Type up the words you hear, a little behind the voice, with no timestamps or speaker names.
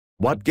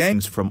what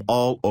gangs from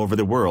all over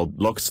the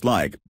world looks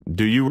like.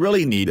 Do you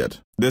really need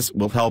it? This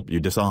will help you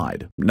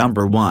decide.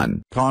 Number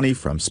 1. Cani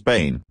from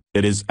Spain.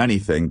 It is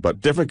anything but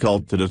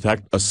difficult to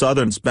detect a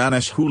southern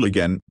Spanish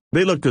hooligan.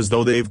 They look as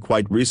though they've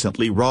quite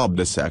recently robbed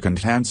a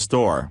second-hand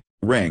store.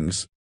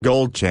 Rings,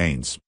 gold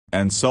chains,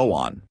 and so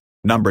on.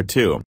 Number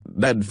 2.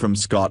 Ned from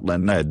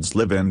Scotland. Neds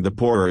live in the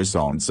poorer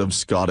zones of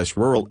Scottish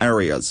rural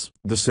areas.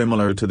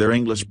 Dissimilar to their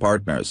English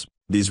partners,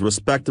 these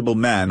respectable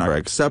men are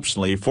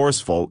exceptionally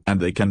forceful and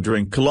they can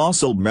drink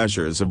colossal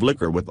measures of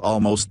liquor with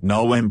almost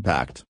no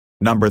impact.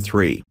 Number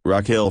 3.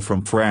 Racaille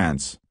from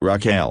France.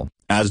 Racaille,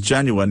 as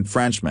genuine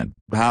Frenchmen,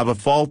 have a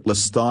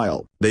faultless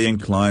style. They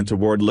incline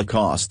toward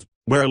Lacoste,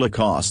 wear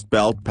Lacoste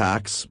belt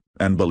packs,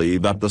 and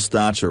believe that the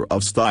stature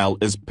of style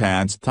is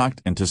pants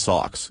tucked into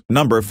socks.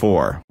 Number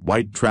 4.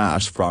 White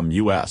trash from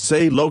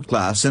USA.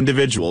 Low-class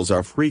individuals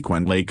are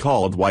frequently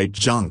called white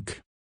junk.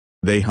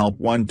 They help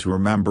one to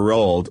remember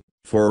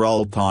for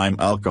all-time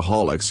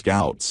alcoholic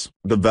scouts.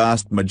 The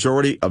vast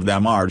majority of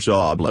them are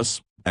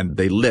jobless, and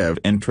they live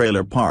in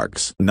trailer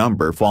parks.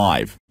 Number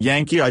 5.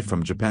 Yankii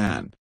from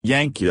Japan.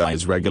 Yankii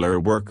is regular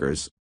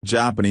workers,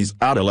 Japanese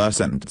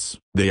adolescents.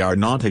 They are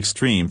not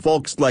extreme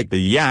folks like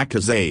the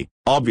Yakuza,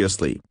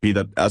 obviously. Be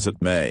that as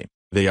it may,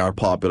 they are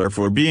popular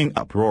for being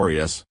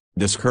uproarious,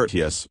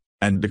 discourteous,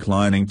 and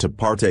declining to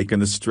partake in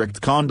the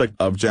strict conduct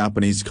of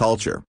Japanese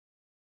culture.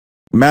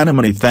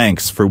 Many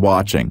thanks for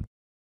watching.